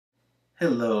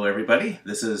Hello everybody,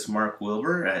 this is Mark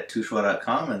Wilbur at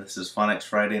tushua.com and this is Phonics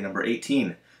Friday number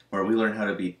 18, where we learn how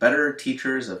to be better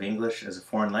teachers of English as a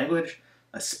foreign language,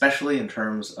 especially in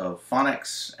terms of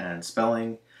phonics and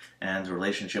spelling and the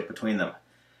relationship between them.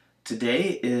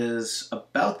 Today is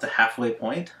about the halfway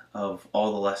point of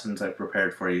all the lessons I've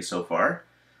prepared for you so far.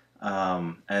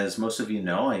 As most of you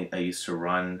know, I used to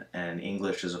run an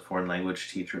English as a foreign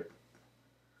language teacher.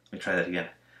 Let me try that again.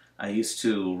 I used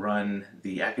to run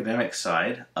the academic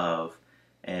side of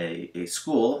a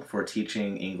school for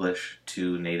teaching English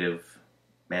to native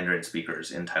Mandarin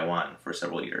speakers in Taiwan for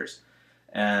several years.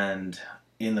 And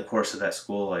in the course of that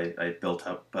school, I built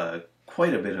up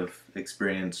quite a bit of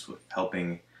experience with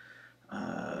helping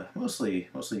mostly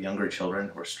younger children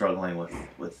who are struggling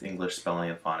with English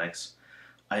spelling and phonics.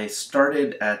 I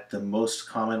started at the most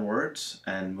common words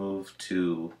and moved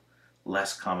to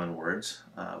less common words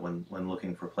when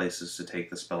looking for places to take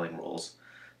the spelling rules.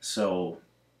 So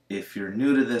if you're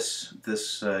new to this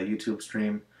YouTube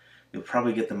stream, you'll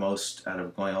probably get the most out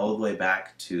of going all the way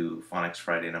back to Phonics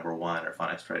Friday number 1 or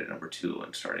Phonics Friday number 2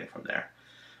 and starting from there.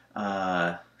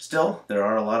 Still, there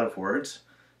are a lot of words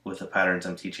with the patterns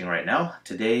I'm teaching right now.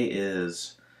 Today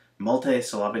is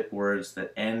multisyllabic words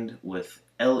that end with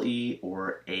LE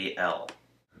or AL.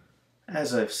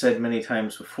 As I've said many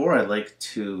times before, I'd like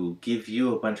to give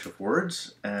you a bunch of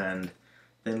words and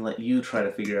then let you try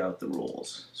to figure out the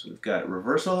rules. So we've got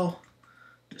reversal,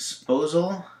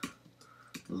 disposal,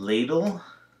 ladle,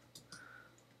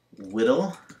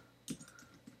 whittle,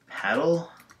 paddle,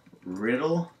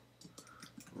 riddle,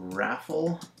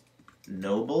 raffle,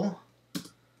 noble,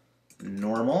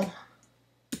 normal,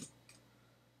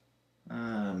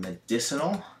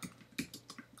 medicinal,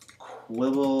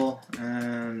 quibble,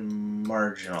 and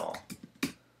marginal,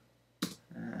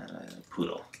 and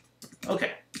poodle.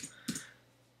 Okay,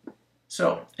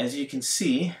 so as you can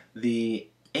see, the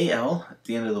AL at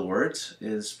the end of the words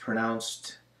is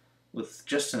pronounced with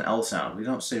just an L sound. We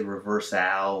don't say reverse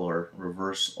al or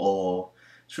reverse o.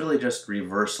 It's really just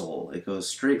reversal. It goes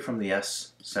straight from the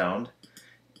S sound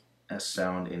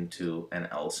into an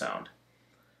L sound.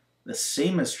 The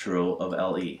same is true of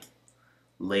LE,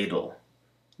 ladle.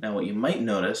 Now what you might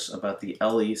notice about the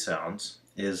LE sounds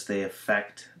is they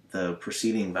affect the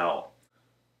preceding vowel.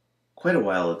 Quite a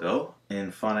while ago,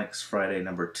 in Phonics Friday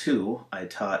number 2, I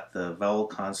taught the vowel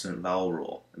consonant vowel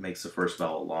rule. It makes the first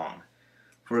vowel long.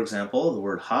 For example, the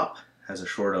word hop has a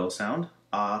short O sound,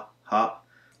 ah, hop,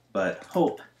 but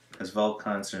hope has vowel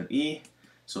consonant E,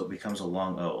 so it becomes a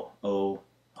long O,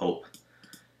 hope.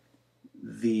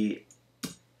 Let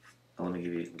me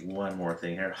give you one more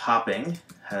thing here. Hopping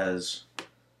has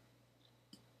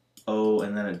O,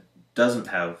 and then it doesn't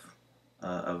have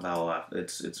a vowel after.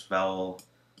 It's vowel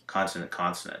consonant,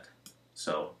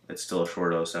 so it's still a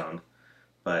short O sound.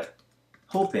 But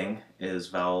hoping is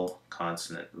vowel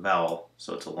consonant vowel,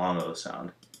 so it's a long O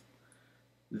sound.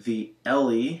 The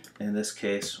LE in this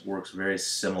case works very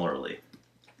similarly.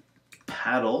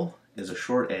 Paddle is a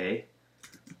short A,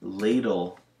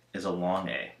 ladle is a long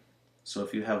A. So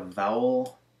if you have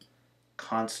vowel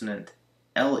consonant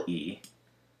LE,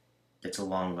 it's a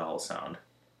long vowel sound.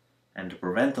 And to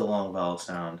prevent the long vowel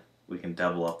sound, we can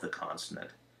double up the consonant.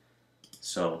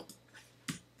 So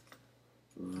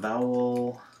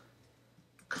vowel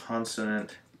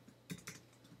consonant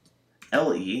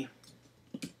LE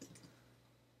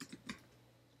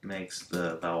makes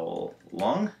the vowel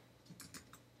long.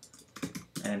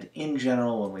 And in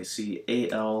general, when we see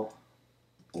AL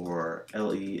or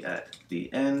LE at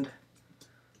the end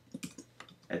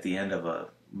of a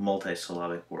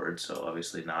multisyllabic word, so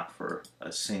obviously not for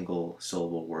a single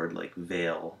syllable word like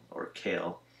veil or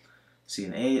kale. See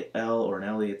an AL or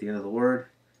an LE at the end of the word,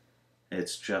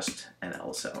 it's just an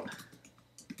L sound.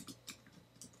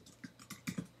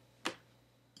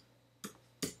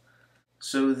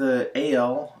 So the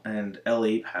AL and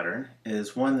LE pattern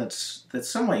is one that's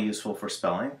somewhat useful for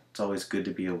spelling. It's always good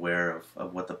to be aware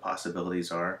of what the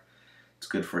possibilities are. It's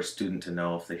good for a student to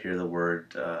know if they hear the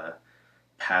word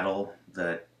paddle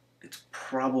that it's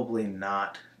probably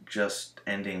not just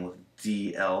ending with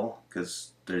DL,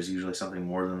 because there's usually something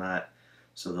more than that.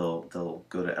 So they'll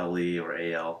go to LE or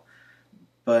AL.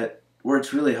 But where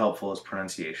it's really helpful is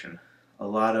pronunciation. A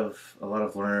lot of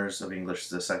learners of English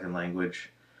as a second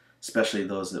language, especially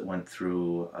those that went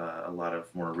through a lot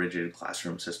of more rigid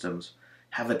classroom systems,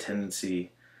 have a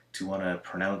tendency to want to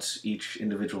pronounce each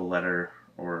individual letter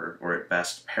or at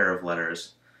best pair of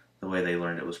letters the way they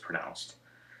learned it was pronounced.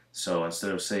 So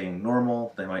instead of saying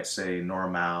normal, they might say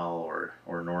normal or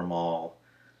normal.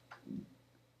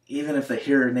 Even if they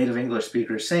hear native English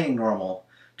speakers saying normal,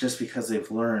 just because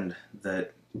they've learned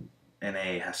that an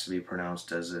A has to be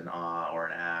pronounced as an ah or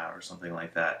an ah or something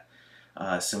like that.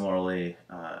 Similarly,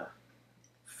 a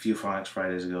few Phonics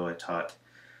Fridays ago I taught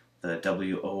the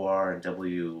WOR and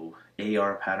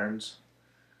WAR patterns.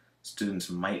 Students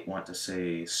might want to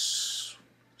say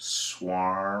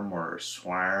swarm or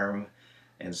swarm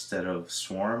instead of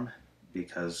swarm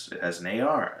because it has an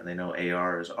AR and they know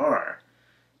AR is R,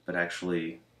 but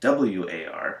actually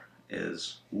WAR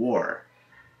is war.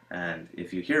 And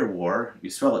if you hear war, you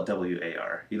spell it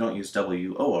WAR. You don't use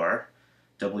WOR.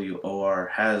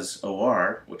 WOR has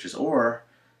OR, which is or,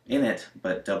 in it,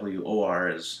 but WOR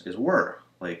is were,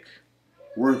 like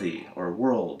worthy or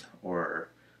world or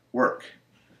work.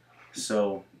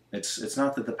 So it's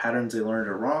not that the patterns they learned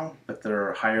are wrong, but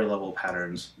they're higher level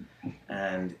patterns.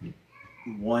 And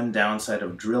one downside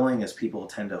of drilling is people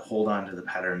tend to hold on to the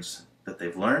patterns that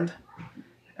they've learned.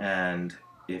 And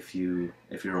if you're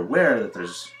aware that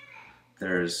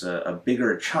there's a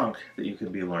bigger chunk that you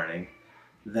could be learning,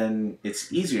 then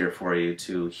it's easier for you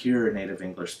to hear native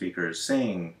English speakers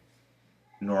saying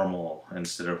normal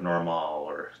instead of normal,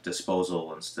 or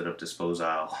disposal instead of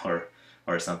disposal,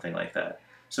 or something like that.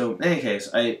 So in any case,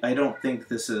 I don't think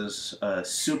this is a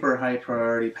super high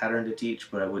priority pattern to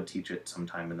teach, but I would teach it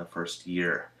sometime in the first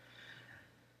year.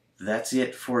 That's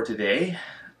it for today.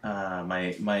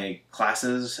 My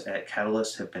classes at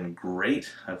Catalyst have been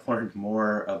great. I've learned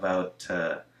more about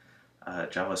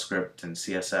JavaScript and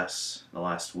CSS in the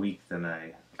last week than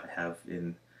I have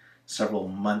in several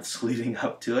months leading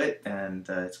up to it, and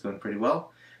it's going pretty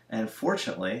well. And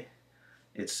fortunately,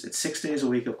 it's 6 days a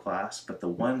week of class, but the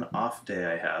one off day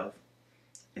I have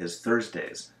is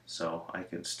Thursdays, so I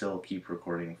can still keep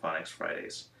recording Phonics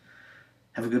Fridays.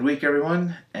 Have a good week,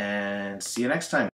 everyone, and see you next time.